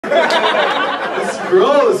It's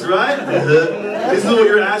gross, right? This is what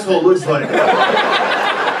your asshole looks like.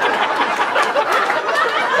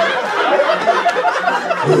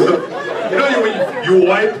 You know when you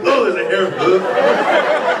wipe, oh, there's a hair.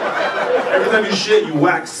 Every time you shit, you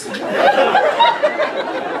wax.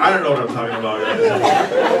 I don't know what I'm talking about, guys.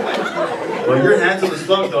 Well, you're handsome as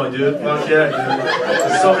fuck, though, dude. Fuck yeah, dude.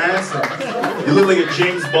 You're so handsome. You look like a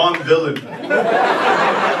James Bond villain.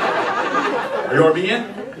 Are you Armenian?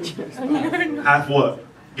 Half what?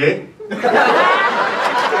 Gay?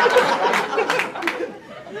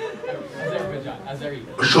 Azeri.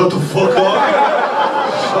 Shut the fuck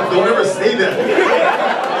up. Don't ever say that.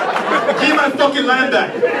 Give me my fucking land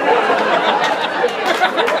back.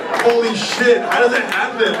 Holy shit, how does that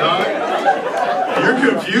happen, dog? You're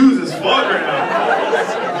confused as fuck right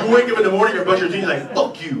now. You wake up in the morning and brush your teeth like,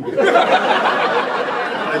 fuck you.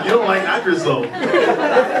 Like, you don't like actors though.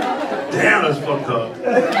 Damn, that's fucked up.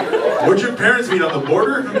 Where'd your parents meet, on the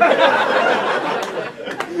border?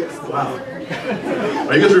 Wow.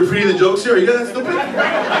 Are you guys repeating the jokes here? Are you guys that stupid?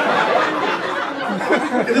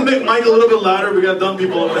 Can you make Mike a little bit louder? We got dumb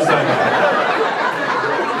people on this side.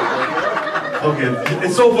 Okay,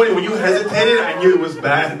 it's so funny, when you hesitated, I knew it was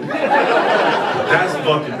bad. That's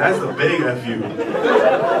the big F you.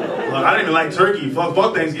 Look, I don't even like turkey. Fuck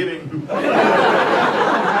Thanksgiving.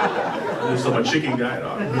 I'm just a chicken guy,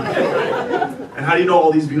 dog. And how do you know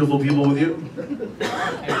all these beautiful people with you?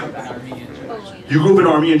 You grew up in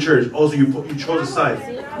an Armenian church. Oh, so you chose a side.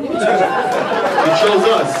 You chose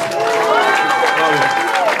us.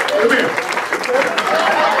 Come here.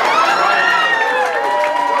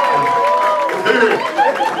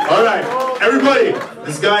 All right, everybody.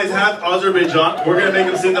 This guy is half Azerbaijan. We're gonna make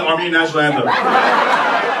him sing the Armenian national anthem.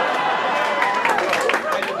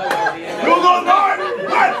 Go,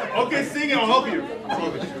 okay, sing it. I'll help you.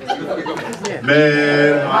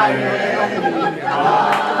 Man,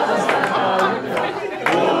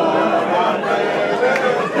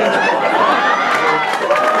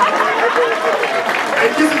 hey,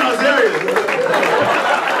 kiss an Azeri.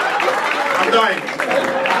 I'm dying.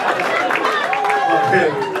 Okay.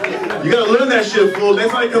 You gotta learn that shit, fool.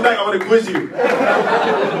 Next time I come back, I'm gonna quiz you.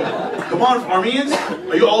 Come on, Armenians.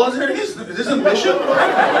 Are you all Azeris? Is this a mission?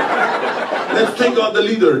 Let's take out the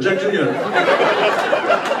leader, Jack Jr.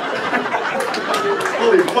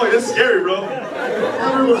 Holy fuck, that's scary, bro.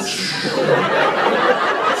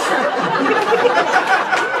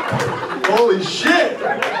 Holy shit.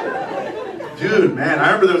 Dude, man,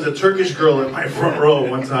 I remember there was a Turkish girl in my front row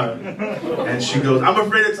one time. And she goes, I'm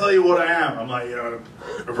afraid to tell you what I am. I'm like, a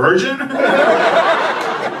virgin?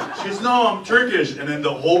 She goes, no, I'm Turkish. And then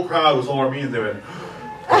the whole crowd was all Armenian. They went,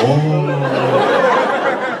 oh.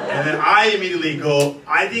 And then I immediately go,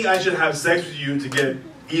 I think I should have sex with you to get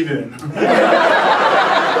even. Because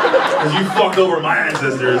you fucked over my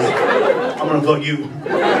ancestors. I'm gonna fuck you.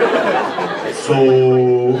 So...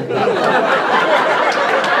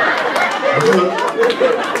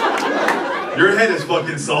 Your head is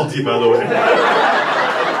fucking salty, by the way.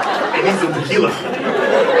 It needs some tequila.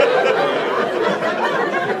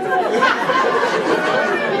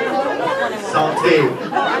 Salty.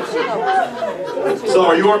 So,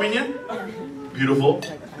 are you Armenian? Beautiful.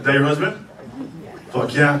 Is that your husband?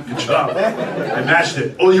 Fuck yeah, good job. I matched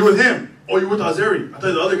it. Oh, you're with him. Oh, you're with Azeri. I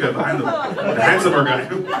thought the other guy behind him. The handsomer guy.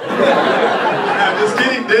 I'm just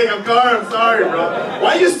kidding, Dick. I'm sorry, bro.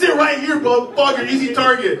 Why you sit right here, bro? Fuck, you're easy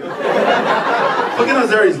target. Fucking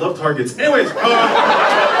Azeris love targets. Anyways,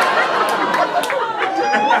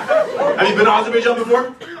 have you been to Azerbaijan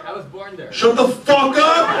before? I was born there. Shut the fuck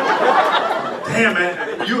up! Damn,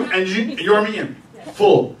 man. You're Armenian.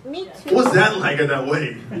 Full. Me too. What was that like at that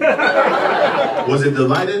wedding? Was it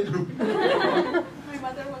delighted? My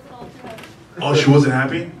mother wasn't all too happy. Oh, she wasn't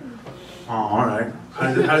happy? Oh, alright.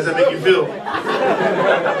 How does that make you feel?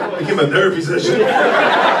 It became a therapy session.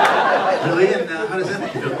 Really? And how does that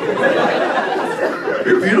make you feel?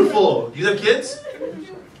 You're beautiful. You have kids?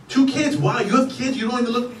 2 kids? Wow, you have kids? You don't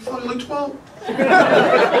even look, you fucking look 12.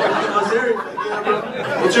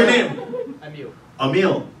 What's your name? Emil.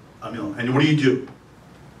 Emil. And what do you do?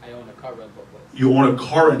 I own a car rental place. You own a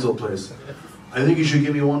car rental place. I think you should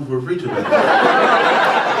give me one for free today.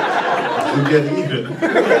 To get even. You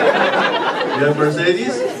have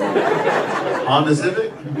Mercedes? Honda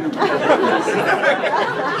Civic?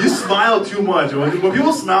 You smile too much. When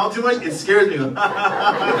people smile too much, it scares me. I'm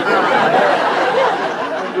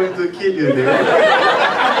going to kill you, dude.